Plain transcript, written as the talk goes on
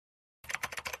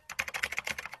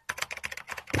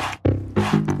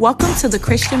Welcome to the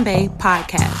Christian Bae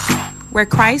podcast, where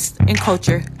Christ and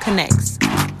culture connects.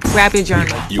 Grab your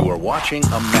journal. You are watching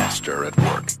a master at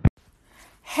work.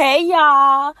 Hey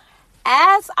y'all,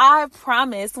 as I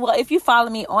promised, well, if you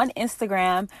follow me on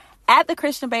Instagram at the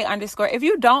Christian Bae _, if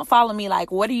you don't follow me,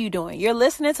 like, what are you doing? You're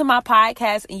listening to my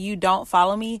podcast and you don't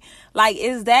follow me. Like,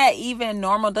 is that even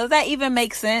normal? Does that even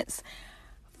make sense?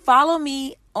 Follow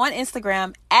me on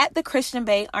Instagram at the Christian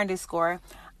Bae _.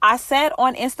 I said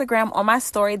on Instagram on my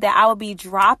story that I will be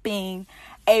dropping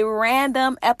a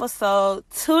random episode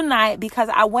tonight because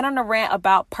I went on a rant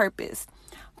about purpose.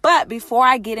 But before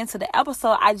I get into the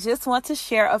episode, I just want to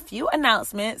share a few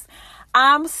announcements.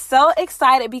 I'm so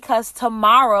excited because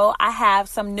tomorrow I have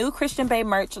some new Christian Bae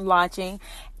merch launching.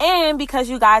 And because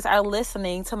you guys are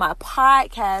listening to my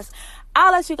podcast,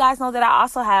 I'll let you guys know that I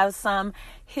also have some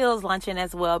heels launching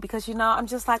as well. Because, you know, I'm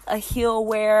just like a heel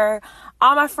wearer.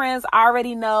 All my friends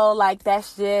already know, like,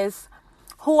 that's just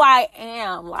who I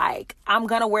am. Like, I'm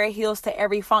going to wear heels to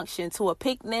every function, to a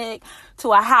picnic,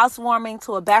 to a housewarming,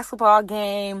 to a basketball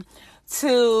game,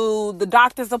 to the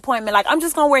doctor's appointment. Like, I'm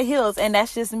just going to wear heels, and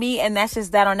that's just me, and that's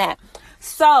just that on that.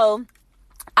 So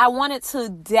I wanted to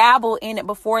dabble in it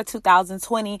before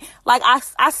 2020. Like,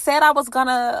 I said I was going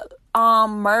to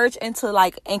merge into,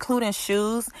 like, including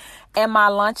shoes and my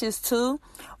lunches too.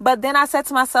 But then I said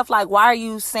to myself, like, why are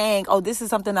you saying, oh, this is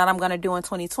something that I'm going to do in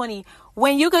 2020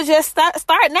 when you could just start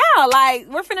now? Like,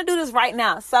 we're finna do this right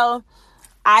now. So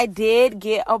I did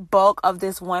get a bulk of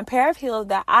this one pair of heels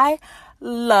that I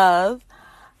love.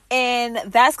 And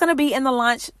that's going to be in the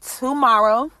lunch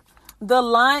tomorrow. The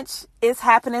lunch is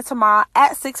happening tomorrow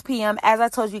at 6 p.m. As I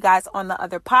told you guys on the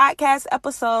other podcast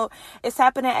episode, it's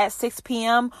happening at 6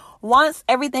 p.m. Once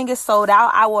everything is sold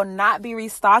out, I will not be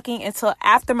restocking until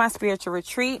after my spiritual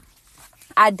retreat.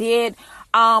 I did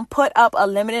put up a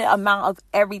limited amount of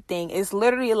everything. It's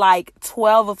literally like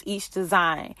 12 of each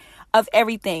design of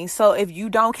everything. So if you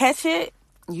don't catch it,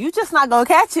 you just not gonna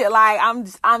catch it. Like,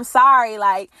 I'm sorry.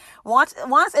 Like, once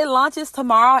it launches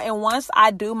tomorrow and once I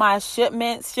do my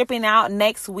shipping out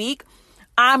next week,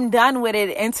 I'm done with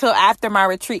it until after my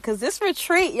retreat. Because this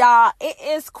retreat, y'all, it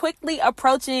is quickly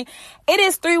approaching. It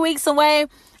is 3 weeks away.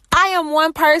 I am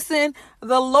one person.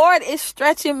 The Lord is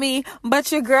stretching me,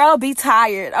 but your girl be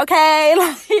tired. Okay.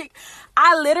 Like,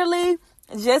 I literally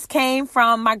just came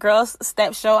from my girls'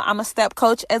 step show. I'm a step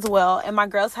coach as well. And my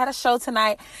girls had a show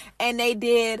tonight and they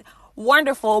did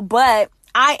wonderful, but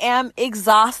I am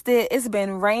exhausted. It's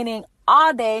been raining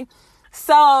all day.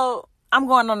 So I'm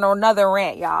going on another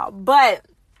rant, y'all. But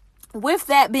with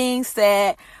that being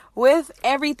said, with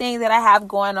everything that I have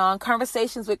going on,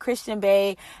 conversations with Christian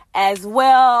Bae as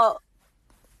well,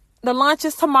 the launch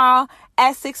is tomorrow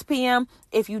at 6 p.m.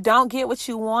 If you don't get what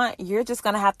you want, you're just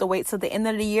going to have to wait till the end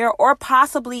of the year or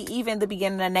possibly even the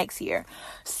beginning of next year.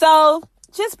 So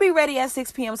just be ready at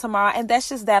 6 p.m. tomorrow. And that's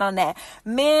just that on that.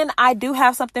 Men, I do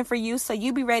have something for you. So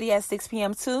you be ready at 6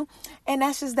 p.m. too. And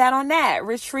that's just that on that.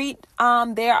 Retreat,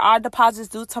 there are deposits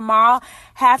due tomorrow.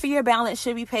 Half of your balance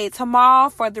should be paid tomorrow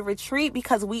for the retreat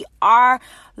because we are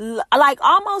like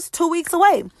almost 2 weeks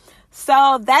away.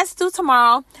 So that's due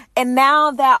tomorrow. And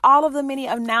now that all of the mini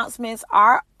announcements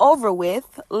are over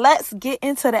with, let's get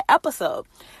into the episode.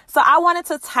 So I wanted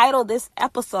to title this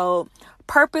episode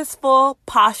Purposeful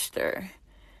Posture.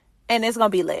 And it's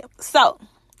going to be lit. So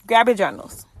grab your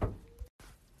journals.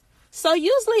 So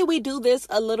usually we do this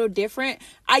a little different.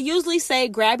 I usually say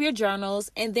grab your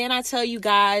journals and then I tell you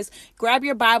guys, grab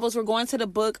your Bibles. We're going to the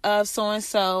book of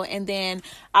so-and-so and then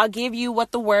I'll give you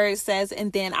what the word says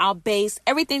and then I'll base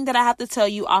everything that I have to tell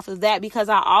you off of that because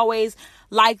I always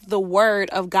like the word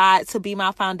of God to be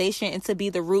my foundation and to be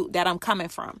the root that I'm coming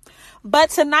from. But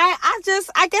tonight, I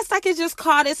guess I could just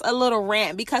call this a little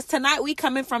rant because tonight we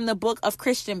coming from the book of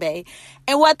Christian Bae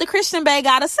and what the Christian Bae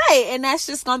got to say. And that's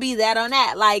just going to be that on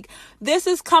that. Like, this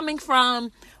is coming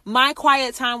from my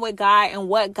quiet time with God and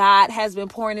what God has been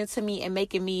pouring into me and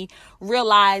making me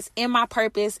realize in my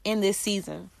purpose in this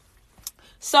season.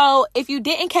 So if you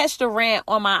didn't catch the rant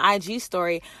on my IG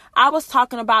story, I was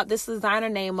talking about this designer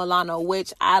named Milano,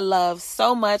 which I love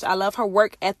so much. I love her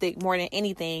work ethic more than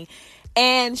anything.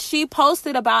 And she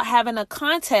posted about having a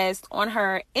contest on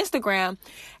her Instagram.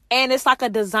 And it's like a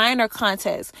designer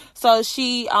contest. So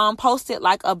she posted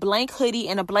like a blank hoodie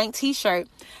and a blank t-shirt.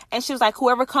 And she was like,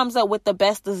 whoever comes up with the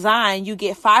best design, you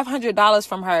get $500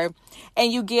 from her.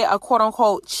 And you get a quote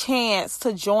unquote chance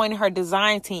to join her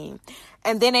design team.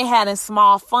 And then they had in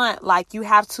small font, like you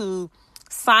have to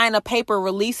sign a paper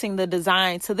releasing the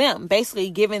design to them, basically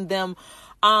giving them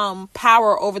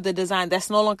power over the design.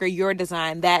 That's no longer your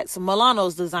design. That's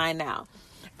Milano's design now.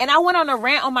 And I went on a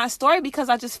rant on my story because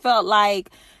I just felt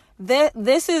like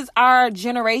This is our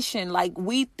generation. Like,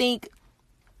 we think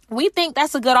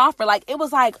that's a good offer. Like, it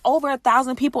was like over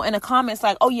 1,000 people in the comments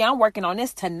like, oh yeah, I'm working on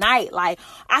this tonight. Like,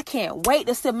 I can't wait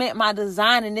to submit my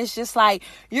design. And it's just like,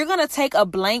 you're going to take a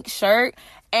blank shirt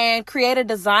and create a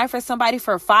design for somebody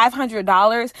for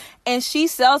 $500, and she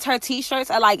sells her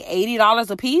t-shirts at like $80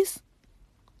 a piece.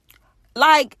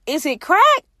 Like, is it crack?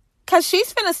 Cause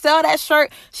she's finna sell that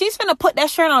shirt. She's finna put that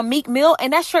shirt on Meek Mill,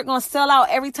 and that shirt gonna sell out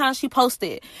every time she posts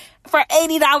it for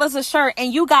 $80 a shirt.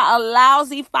 And you got a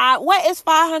lousy what is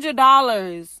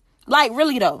 $500? Like,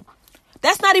 really though,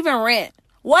 that's not even rent.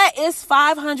 What is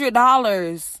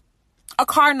 $500? A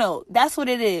car note. That's what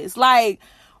it is. Like,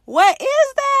 what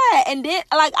is that? And then,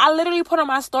 like, I literally put on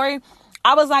my story,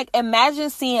 I was like,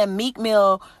 imagine seeing Meek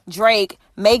Mill, Drake,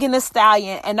 Megan Thee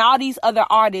Stallion, and all these other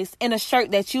artists in a shirt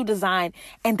that you designed,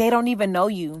 and they don't even know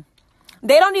you.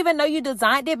 They don't even know you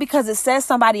designed it because it says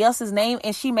somebody else's name,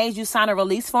 and she made you sign a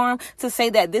release form to say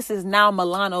that this is now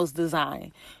Milano's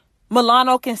design.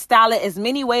 Milano can style it as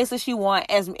many ways as she want,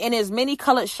 in as many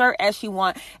colored shirt as she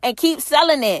want, and keep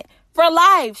selling it for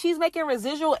life. She's making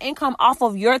residual income off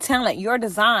of your talent, your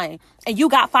design, and you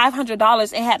got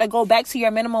 $500 and had to go back to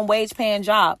your minimum wage paying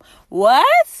job.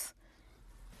 What?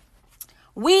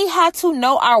 We had to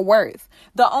know our worth.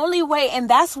 The only way, and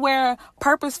that's where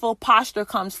purposeful posture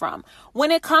comes from.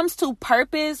 When it comes to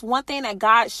purpose, one thing that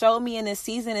God showed me in this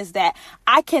season is that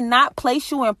I cannot place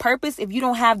you in purpose if you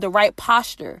don't have the right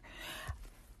posture.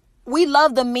 We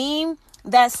love the meme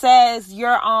that says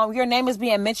your name is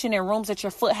being mentioned in rooms that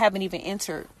your foot haven't even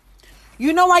entered.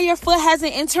 You know why your foot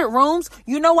hasn't entered rooms?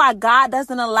 You know why God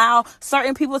doesn't allow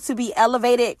certain people to be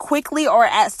elevated quickly or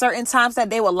at certain times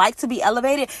that they would like to be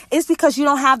elevated? It's because you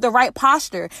don't have the right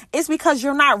posture. It's because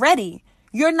you're not ready.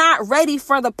 You're not ready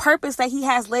for the purpose that he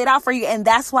has laid out for you. And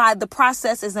that's why the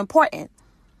process is important.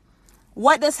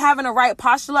 What does having a right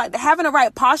posture like? Having a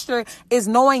right posture is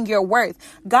knowing your worth.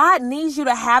 God needs you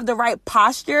to have the right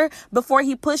posture before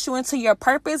he puts you into your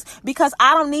purpose, because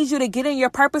I don't need you to get in your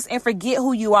purpose and forget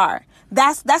who you are.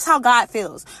 That's how God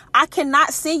feels. I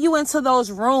cannot send you into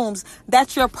those rooms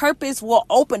that your purpose will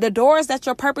open, the doors that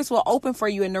your purpose will open for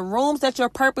you, and the rooms that your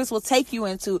purpose will take you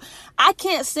into. I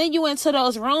can't send you into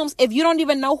those rooms if you don't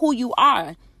even know who you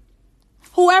are.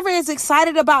 Whoever is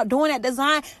excited about doing that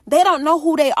design, they don't know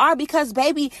who they are, because,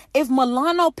 baby, if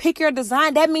Milano picked your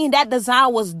design, that means that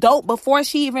design was dope before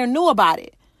she even knew about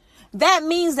it. That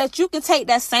means that you can take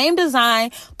that same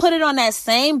design, put it on that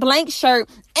same blank shirt,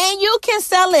 and you can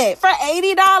sell it for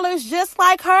 $80 just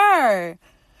like her.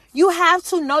 You have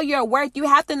to know your worth. You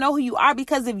have to know who you are,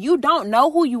 because if you don't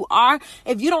know who you are,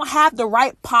 if you don't have the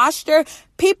right posture,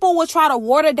 people will try to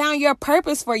water down your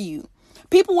purpose for you.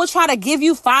 People will try to give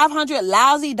you $500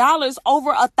 lousy dollars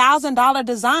over $1,000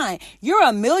 design. You're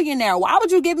a millionaire. Why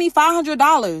would you give me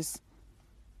 $500?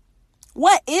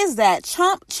 What is that?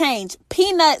 Chump change,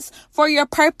 peanuts for your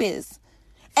purpose.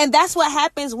 And that's what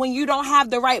happens when you don't have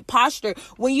the right posture,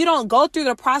 when you don't go through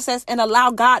the process and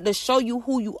allow God to show you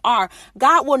who you are.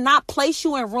 God will not place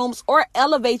you in rooms or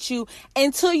elevate you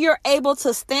until you're able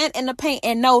to stand in the paint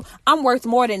and know, I'm worth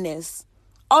more than this.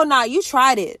 Oh, no, you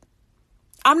tried it.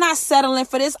 I'm not settling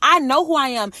for this. I know who I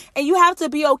am. And you have to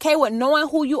be okay with knowing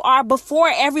who you are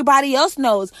before everybody else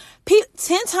knows.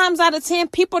 10 times out of 10,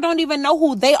 people don't even know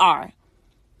who they are.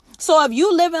 So if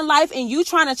you live in life and you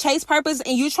trying to chase purpose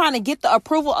and you trying to get the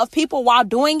approval of people while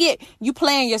doing it, you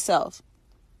playing yourself.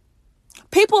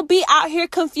 People be out here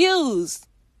confused.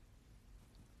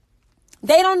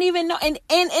 They don't even know. And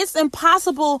it's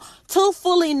impossible to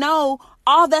fully know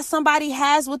all that somebody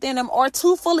has within them or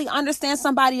to fully understand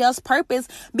somebody else's purpose,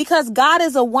 because God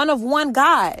is a one-of-one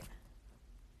God.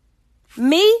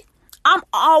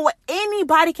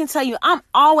 Anybody can tell you, I'm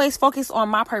always focused on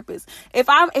my purpose. If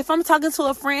I'm talking to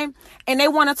a friend and they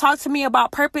want to talk to me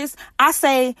about purpose, I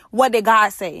say, what did God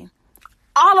say?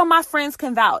 All of my friends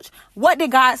can vouch. What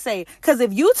did God say? Because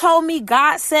if you told me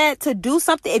God said to do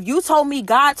something, if you told me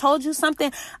God told you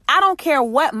something, I don't care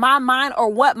what my mind or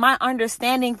what my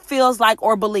understanding feels like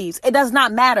or believes. It does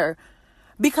not matter.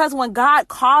 Because when God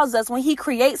calls us, when he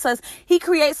creates us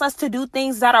to do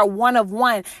things that are one of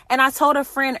one. And I told a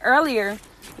friend earlier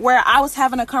where I was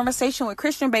having a conversation with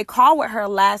Christian Bay, call with her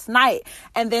last night.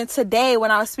 And then today,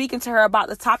 when I was speaking to her about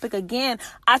the topic again,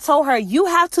 I told her, you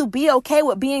have to be okay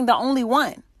with being the only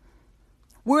one.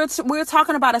 We're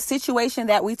talking about a situation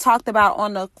that we talked about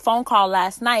on the phone call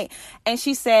last night. And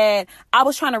she said, I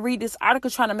was trying to read this article,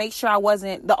 trying to make sure I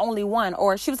wasn't the only one.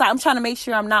 Or she was like, I'm trying to make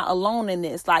sure I'm not alone in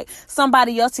this. Like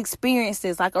somebody else experienced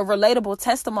this, like a relatable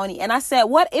testimony. And I said,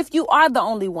 what if you are the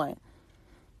only one?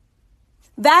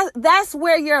 That's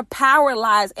where your power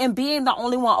lies, in being the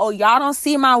only one. Oh, y'all don't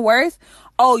see my worth.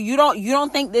 Oh, you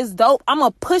don't think this dope. I'm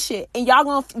gonna push it, and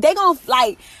they gonna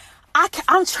like.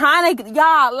 I'm trying to,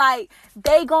 y'all, like,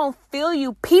 they gonna feel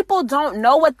you. People don't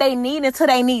know what they need until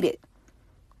they need it,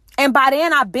 and by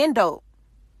then I've been dope.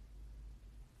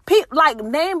 Like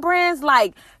name brands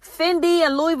like Fendi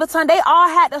and Louis Vuitton, they all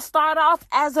had to start off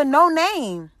as a no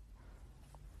name.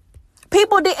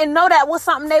 People didn't know that was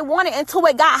something they wanted until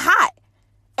it got hot.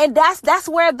 And that's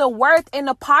where the worth and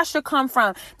the posture come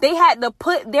from. They had to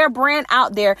put their brand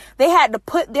out there. They had to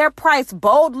put their price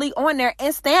boldly on there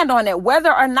and stand on it.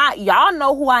 Whether or not y'all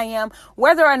know who I am,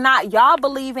 whether or not y'all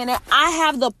believe in it, I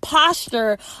have the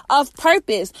posture of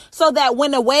purpose, so that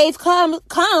when the wave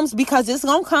comes, because it's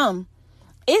going to come.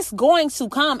 It's going to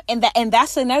come. And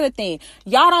that's another thing.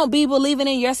 Y'all don't be believing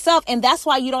in yourself. And that's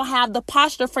why you don't have the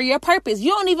posture for your purpose. You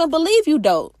don't even believe you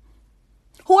dope.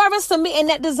 Whoever's submitting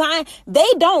that design, they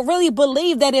don't really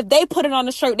believe that if they put it on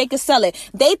the shirt, they can sell it.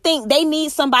 They think they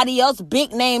need somebody else's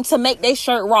big name to make their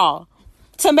shirt raw,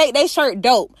 to make their shirt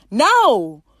dope.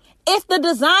 No. If the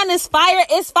design is fire,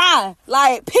 it's fire.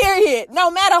 Like, period.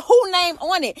 No matter who name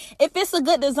on it. If it's a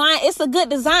good design, it's a good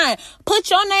design. Put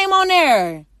your name on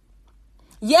there.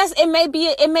 Yes, it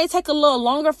may take a little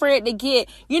longer for it to get,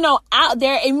 out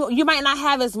there, and you might not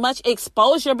have as much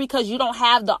exposure because you don't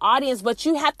have the audience, but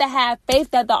you have to have faith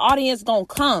that the audience gonna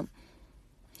come.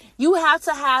 You have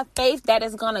to have faith that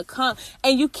it's gonna come,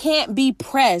 and you can't be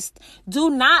pressed.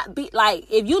 Do not be like,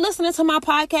 if you listening to my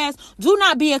podcast, do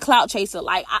not be a clout chaser.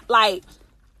 Like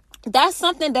that's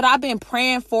something that I've been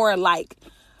praying for, like,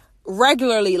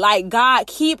 regularly. Like, God,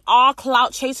 keep all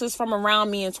clout chasers from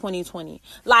around me in 2020.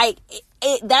 Like,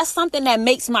 that's something that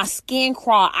makes my skin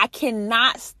crawl. I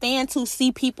cannot stand to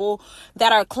see people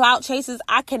that are clout chasers.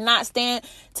 I cannot stand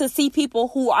to see people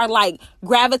who are like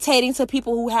gravitating to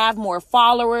people who have more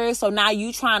followers. So now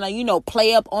you trying to,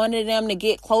 play up onto them to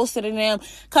get closer to them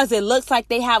because it looks like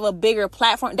they have a bigger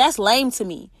platform. That's lame to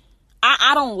me.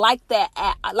 I don't like that.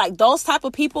 Like those type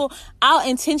of people, I'll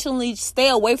intentionally stay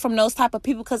away from those type of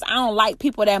people because I don't like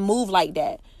people that move like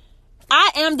that.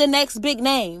 I am the next big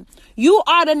name. You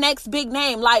are the next big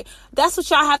name. Like, that's what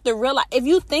y'all have to realize. If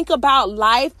you think about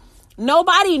life,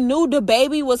 nobody knew the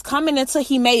baby was coming until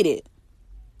he made it.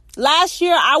 Last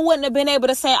year, I wouldn't have been able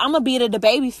to say, I'm going to be the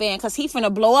baby fan because he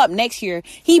finna blow up next year.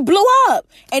 He blew up.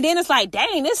 And then it's like,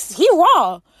 dang, he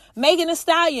raw. Megan Thee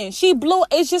Stallion, she blew.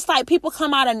 It's just like people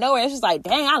come out of nowhere. It's just like,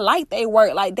 dang, I like they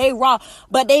work. Like, they raw.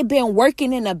 But they've been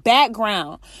working in the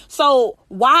background. So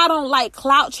why I don't like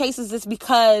clout chasers is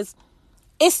because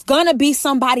it's gonna be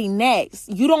somebody next.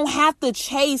 You don't have to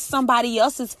chase somebody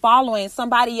else's following,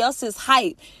 somebody else's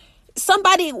hype.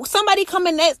 Somebody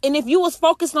coming next. And if you was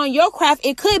focused on your craft,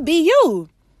 it could be you.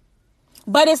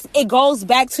 But it goes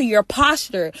back to your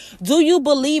posture. Do you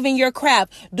believe in your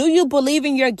craft? Do you believe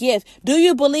in your gift? Do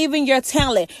you believe in your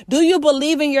talent? Do you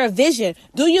believe in your vision?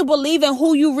 Do you believe in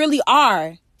who you really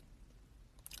are?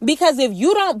 Because if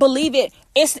you don't believe it,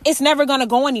 it's never gonna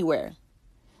go anywhere.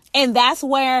 And that's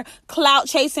where clout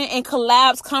chasing and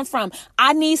collabs come from.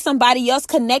 I need somebody else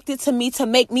connected to me to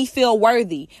make me feel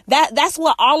worthy. That's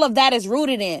what all of that is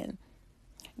rooted in.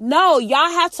 No,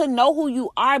 y'all have to know who you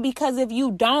are, because if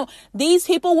you don't, these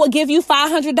people will give you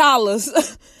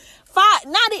 $500.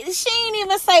 She ain't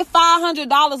even say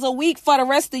 $500 a week for the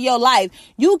rest of your life.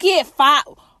 You get five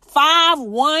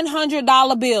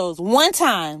 $100 bills one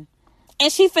time,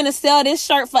 and she finna sell this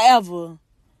shirt forever.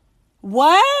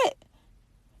 What?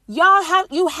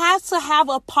 You have to have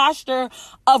a posture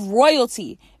of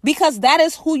royalty, because that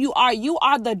is who you are. You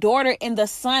are the daughter and the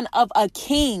son of a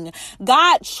king.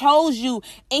 God chose you,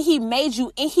 and he made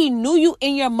you, and he knew you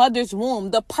in your mother's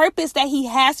womb. The purpose that he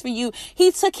has for you,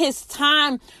 he took his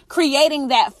time creating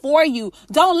that for you.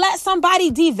 Don't let somebody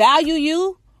devalue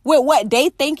you with what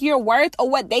they think you're worth or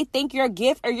what they think your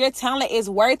gift or your talent is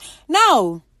worth.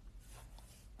 No.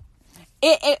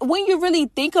 When you really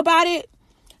think about it,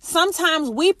 sometimes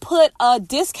we put a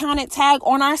discounted tag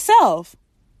on ourselves.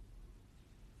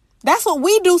 That's what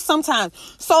we do sometimes.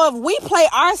 So if we play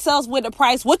ourselves with the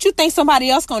price, what you think somebody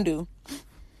else gonna do?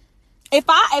 If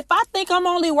I think I'm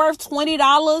only worth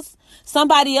 $20,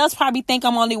 somebody else probably think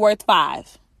I'm only worth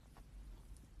 $5.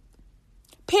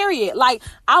 Period. Like,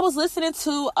 I was listening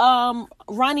to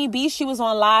Ronnie B. She was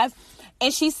on live.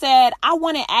 And she said, I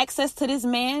wanted access to this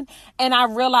man. And I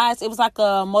realized it was like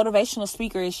a motivational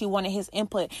speaker, and she wanted his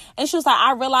input. And she was like,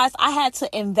 I realized I had to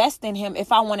invest in him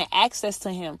if I wanted access to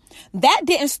him. That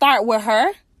didn't start with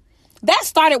her. That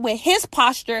started with his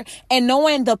posture and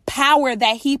knowing the power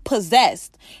that he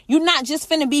possessed. You're not just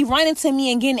finna be running to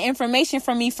me and getting information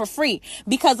from me for free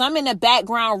because I'm in the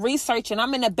background researching.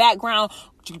 I'm in the background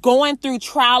going through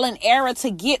trial and error to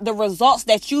get the results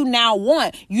that you now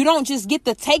want. You don't just get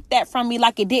to take that from me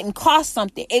like it didn't cost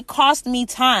something. It cost me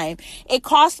time. It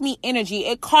cost me energy.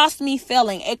 It cost me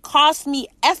feeling. It cost me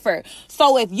effort.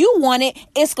 So if you want it,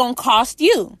 it's going to cost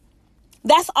you.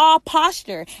 That's all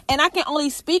posture. And I can only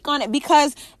speak on it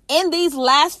because in these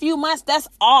last few months, that's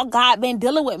all God been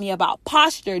dealing with me about.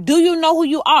 Posture. Do you know who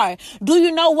you are? Do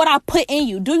you know what I put in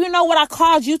you? Do you know what I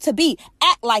called you to be?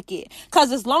 Act like it.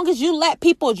 Because as long as you let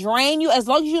people drain you, as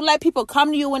long as you let people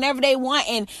come to you whenever they want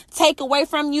and take away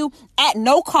from you at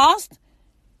no cost,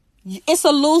 it's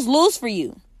a lose-lose for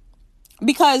you.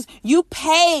 Because you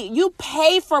pay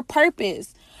for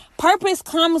purpose. Purpose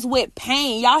comes with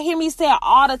pain. Y'all hear me say it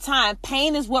all the time.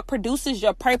 Pain is what produces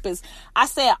your purpose. I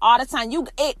say it all the time.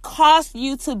 It costs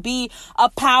you to be a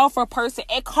powerful person.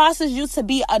 It costs you to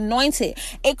be anointed.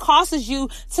 It costs you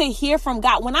to hear from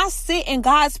God. When I sit in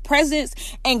God's presence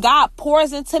and God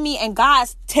pours into me and God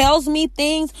tells me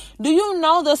things, do you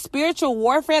know the spiritual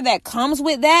warfare that comes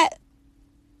with that?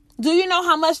 Do you know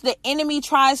how much the enemy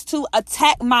tries to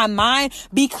attack my mind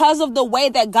because of the way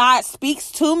that God speaks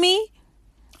to me?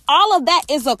 All of that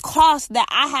is a cost that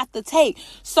I have to take.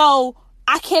 So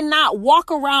I cannot walk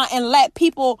around and let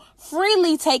people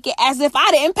freely take it as if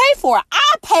I didn't pay for it.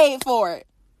 I paid for it.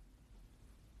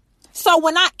 So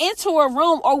when I enter a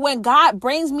room or when God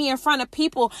brings me in front of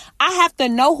people, I have to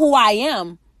know who I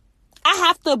am. I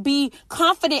have to be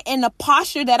confident in the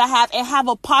posture that I have and have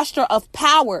a posture of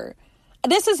power.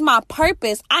 This is my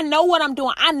purpose. I know what I'm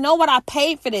doing. I know what I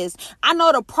paid for this. I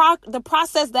know the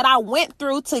process that I went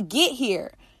through to get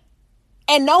here.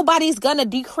 And nobody's going to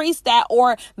decrease that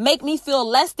or make me feel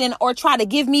less than or try to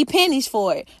give me pennies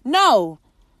for it. No,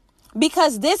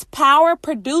 because this power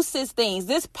produces things.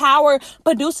 This power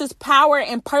produces power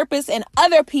and purpose in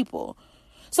other people.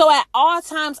 So at all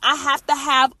times, I have to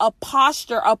have a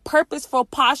posture, a purposeful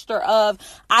posture of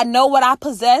I know what I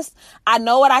possess. I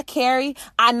know what I carry.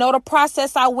 I know the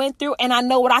process I went through, and I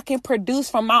know what I can produce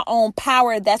from my own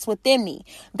power that's within me.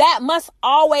 That must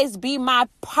always be my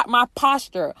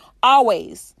posture.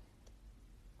 Always.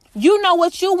 You know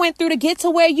what you went through to get to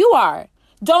where you are.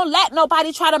 Don't let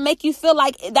nobody try to make you feel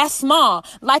like that's small,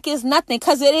 like it's nothing,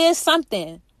 because it is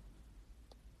something.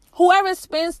 Whoever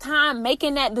spends time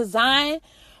making that design,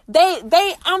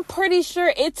 I'm pretty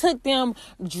sure it took them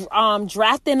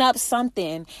drafting up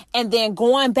something and then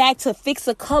going back to fix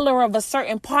a color of a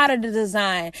certain part of the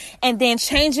design and then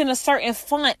changing a certain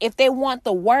font if they want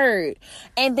the word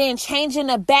and then changing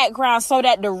the background so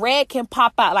that the red can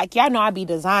pop out. Like, y'all know I be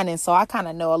designing, so I kind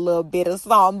of know a little bit of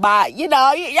something about, y'all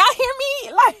hear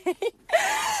me? Like,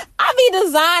 I be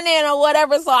designing or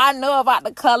whatever, so I know about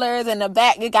the colors and the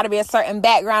back. It got to be a certain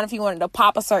background if you wanted to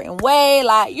pop a certain way.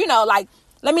 Like,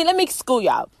 let me school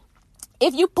y'all.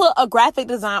 If you put a graphic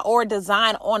design or a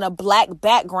design on a black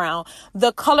background,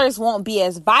 the colors won't be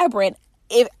as vibrant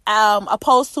if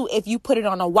opposed to if you put it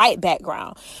on a white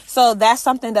background. So that's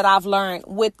something that I've learned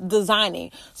with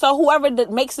designing. So whoever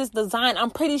makes this design,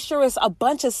 I'm pretty sure it's a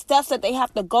bunch of steps that they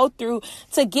have to go through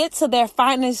to get to their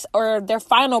finest or their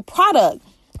final product.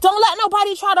 Don't let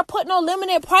nobody try to put no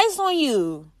limited price on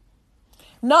you.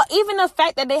 No, even the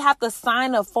fact that they have to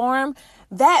sign a form,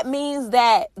 that means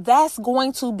that that's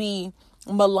going to be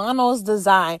Milano's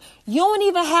design. You don't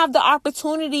even have the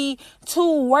opportunity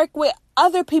to work with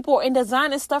other people and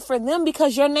designing stuff for them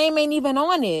because your name ain't even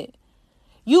on it.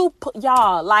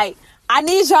 I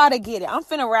need y'all to get it. I'm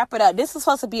finna wrap it up. This is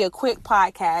supposed to be a quick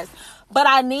podcast, but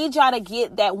I need y'all to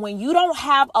get that when you don't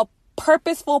have a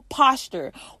purposeful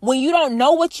posture, when you don't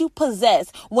know what you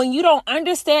possess, when you don't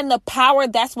understand the power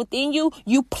that's within you,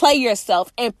 you play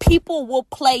yourself and people will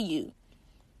play you.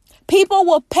 People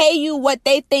will pay you what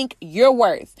they think you're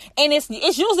worth. And it's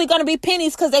usually going to be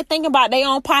pennies because they think about their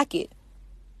own pocket.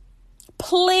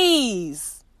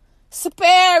 Please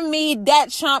spare me that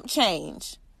chump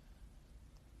change.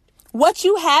 What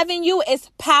you have in you is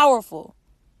powerful.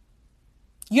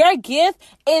 Your gift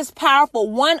is powerful,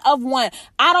 one of one.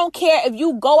 I don't care if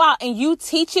you go out and you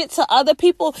teach it to other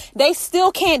people, they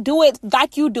still can't do it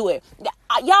like you do it.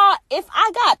 Y'all, if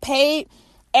I got paid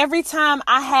every time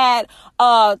I had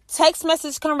a text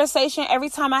message conversation, every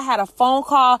time I had a phone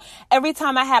call, every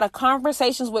time I had a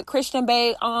conversations with Christian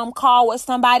Bae call with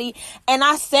somebody, and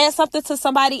I said something to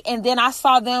somebody, and then I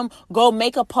saw them go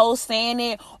make a post saying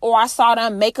it, or I saw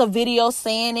them make a video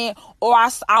saying it, or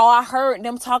I heard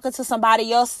them talking to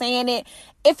somebody else saying it.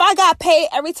 If I got paid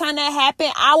every time that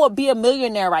happened, I would be a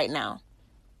millionaire right now.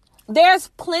 There's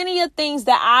plenty of things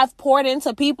that I've poured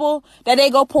into people that they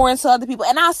go pour into other people,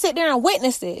 and I'll sit there and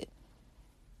witness it.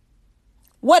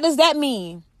 What does that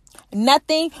mean?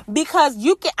 Nothing, because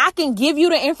I can give you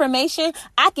the information,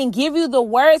 I can give you the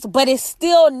words, but it's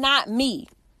still not me.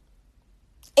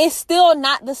 It's still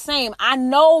not the same. I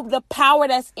know the power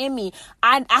that's in me.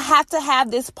 I have to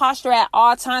have this posture at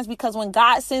all times, because when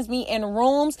God sends me in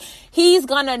rooms, he's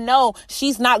going to know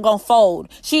she's not going to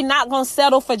fold. She's not going to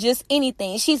settle for just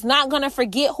anything. She's not going to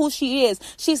forget who she is.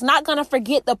 She's not going to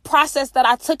forget the process that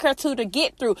I took her to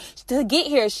get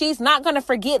here. She's not going to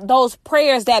forget those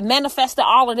prayers that manifested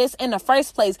all of this in the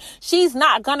first place. She's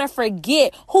not going to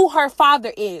forget who her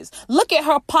father is. Look at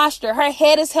her posture. Her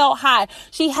head is held high.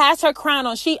 She has her crown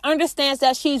on. She understands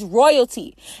that she's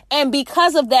royalty. And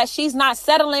because of that, she's not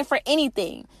settling for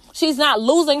anything. She's not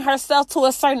losing herself to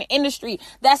a certain industry.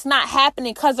 That's not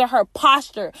happening because of her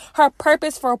posture, her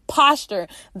purposeful posture.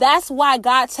 That's why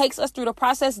God takes us through the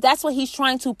process. That's what he's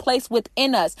trying to place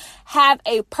within us. Have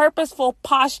a purposeful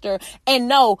posture and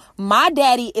know my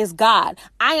daddy is God.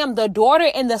 I am the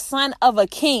daughter and the son of a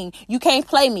king. You can't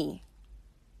play me.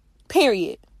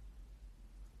 Period.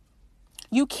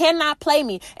 You cannot play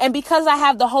me. And because I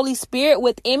have the Holy Spirit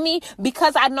within me,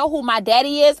 because I know who my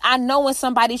daddy is, I know when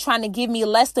somebody's trying to give me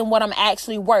less than what I'm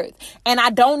actually worth. And I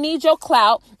don't need your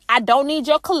clout. I don't need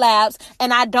your collabs.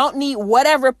 And I don't need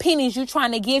whatever pennies you're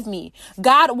trying to give me.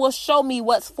 God will show me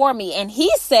what's for me. And he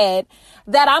said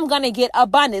that I'm going to get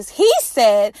abundance. He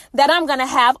said that I'm going to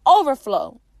have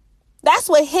overflow. That's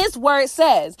what his word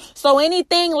says. So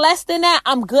anything less than that,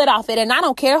 I'm good off it. And I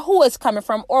don't care who it's coming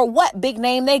from or what big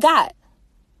name they got.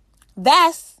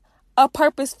 That's a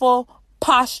purposeful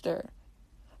posture.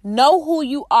 Know who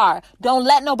you are. Don't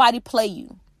let nobody play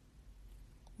you.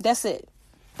 That's it.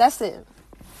 That's it.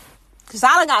 Because I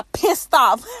done got pissed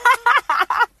off.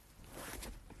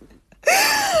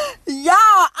 Y'all,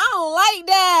 I don't like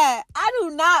that. I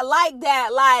do not like that.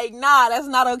 Like, nah, that's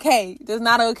not okay. That's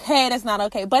not okay. That's not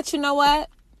okay. But you know what?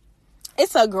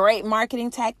 It's a great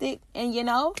marketing tactic. And you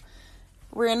know,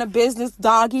 we're in a business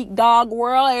dog eat dog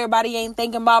world. Everybody ain't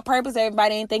thinking about purpose.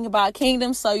 Everybody ain't thinking about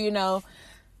kingdom. So, you know,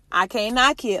 I can't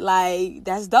knock it. Like,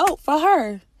 that's dope for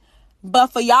her. But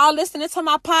for y'all listening to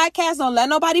my podcast, don't let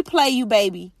nobody play you,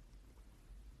 baby.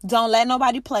 Don't let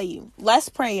nobody play you. Let's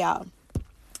pray, y'all.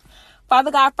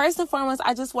 Father God, first and foremost,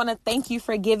 I just want to thank you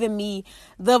for giving me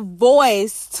the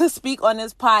voice to speak on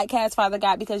this podcast, Father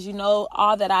God, because you know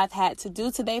all that I've had to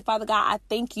do today, Father God. I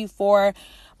thank you for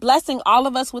blessing all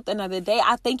of us with another day.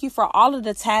 I thank you for all of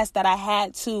the tasks that I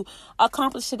had to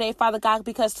accomplish today, Father God,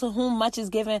 because to whom much is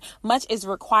given, much is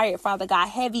required, Father God.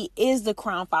 Heavy is the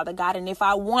crown, Father God. And if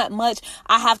I want much,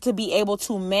 I have to be able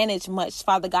to manage much,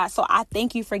 Father God. So I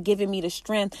thank you for giving me the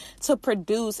strength to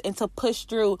produce and to push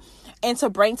through and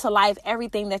to bring to life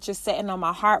everything that you're setting on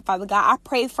my heart, Father God. I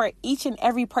pray for each and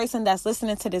every person that's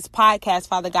listening to this podcast,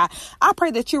 Father God. I pray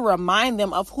that you remind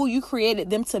them of who you created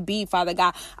them to be, Father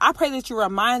God. I pray that you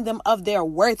remind them of their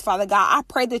worth, Father God. I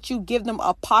pray that you give them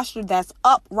a posture that's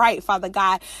upright, Father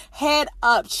God. Head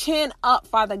up, chin up,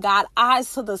 Father God.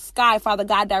 Eyes to the sky, Father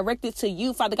God, directed to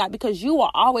you, Father God, because you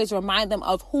will always remind them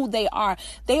of who they are.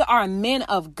 They are men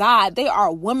of God. They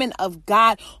are women of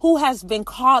God who has been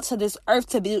called to this earth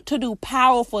to do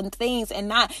powerful things and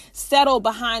not settle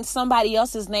behind somebody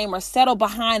else's name or settle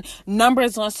behind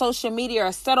numbers on social media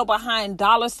or settle behind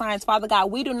dollar signs, Father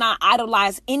God. We do not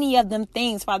idolize any of them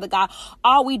things, Father God.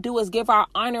 All we do is give our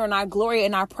honor and our glory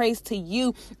and our praise to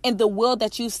you and the will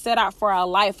that you set out for our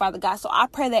life, Father God. So I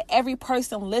pray that every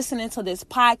person listening to this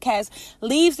podcast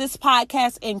leaves this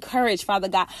podcast encouraged, Father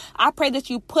God. I pray that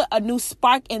you put a new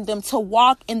spark in them to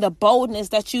walk in the boldness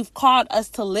that you've called us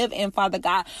to live in, Father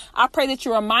God. I pray that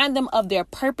you remind them of their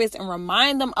purpose and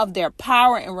remind them of their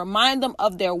power and remind them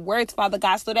of their worth, Father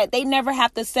God, so that they never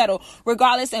have to settle,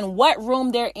 regardless in what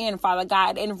room they're in, Father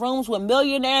God, in rooms with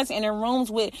millionaires and in rooms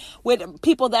with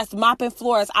people that's mopping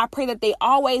floors. I pray that they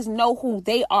always know who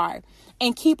they are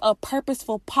and keep a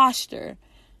purposeful posture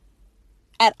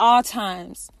at all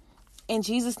times. In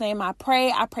Jesus' name, I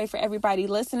pray. I pray for everybody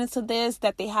listening to this,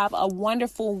 that they have a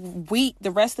wonderful week,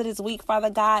 the rest of this week, Father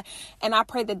God. And I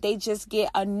pray that they just get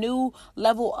a new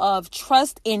level of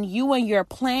trust in you and your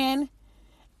plan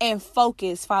and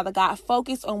focus, Father God.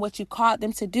 Focus on what you called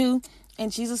them to do. In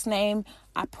Jesus' name,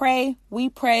 I pray. We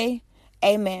pray.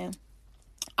 Amen.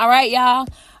 All right, y'all.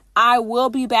 I will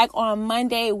be back on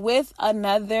Monday with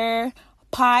another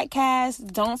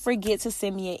podcast. Don't forget to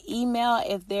send me an email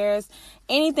if there's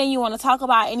anything you want to talk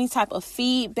about, any type of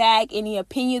feedback, any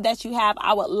opinion that you have.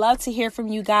 I would love to hear from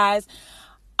you guys.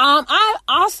 I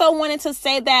also wanted to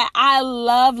say that I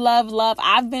love.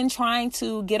 I've been trying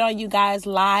to get on you guys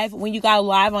live. When you guys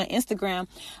live on Instagram,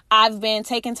 I've been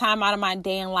taking time out of my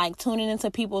day and like tuning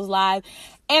into people's live.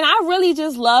 And I really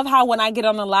just love how when I get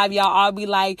on the live, y'all all be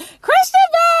like, Christian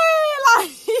Bae!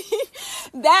 Like,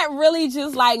 that really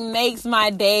just like makes my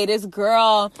day. This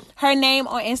girl, her name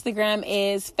on Instagram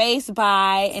is Face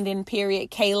by and then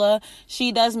period Kayla.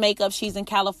 She does makeup. She's in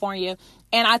California.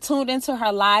 And I tuned into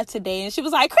her live today and she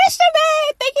was like, Christian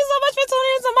Bae, thank you so much for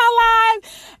tuning into my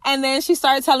live. And then she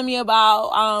started telling me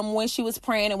about when she was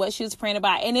praying and what she was praying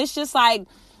about. And it's just like,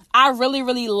 I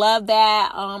really love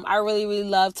that. I really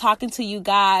love talking to you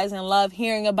guys and love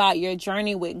hearing about your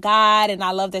journey with God. And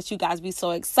I love that you guys be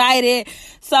so excited.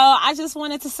 So I just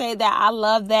wanted to say that I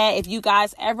love that. If you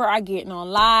guys ever are getting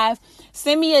on live,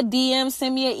 send me a DM,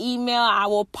 send me an email. I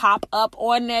will pop up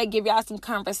on there, give y'all some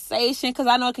conversation because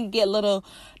I know it can get a little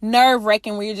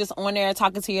nerve-wracking when you're just on there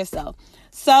talking to yourself.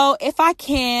 So if I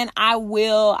can, I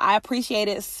will. I appreciate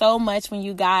it so much when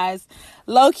you guys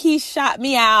low-key shout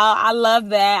me out. I love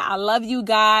that. I love you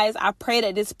guys. I pray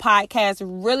that this podcast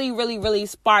really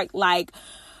sparked like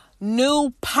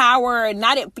new power.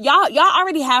 Y'all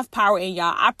already have power in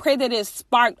y'all. I pray that it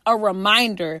sparked a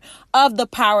reminder of the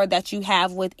power that you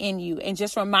have within you and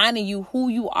just reminding you who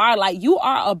you are. Like, you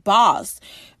are a boss,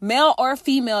 male or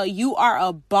female. You are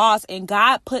a boss, and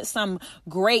God put some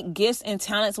great gifts and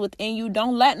talents within you.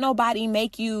 Don't let nobody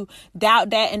make you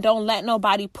doubt that, and don't let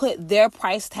nobody put their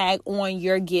price tag on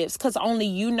your gifts, because only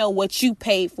you know what you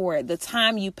paid for it, the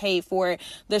time you paid for it,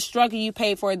 the struggle you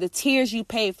paid for it, the tears you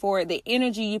paid for it, the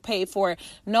energy you paid for it.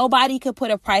 Nobody could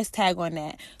put a price tag on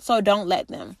that. So don't let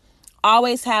them.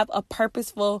 Always have a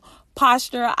purposeful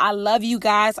posture. I love you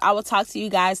guys. I will talk to you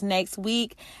guys next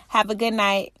week. Have a good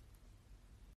night.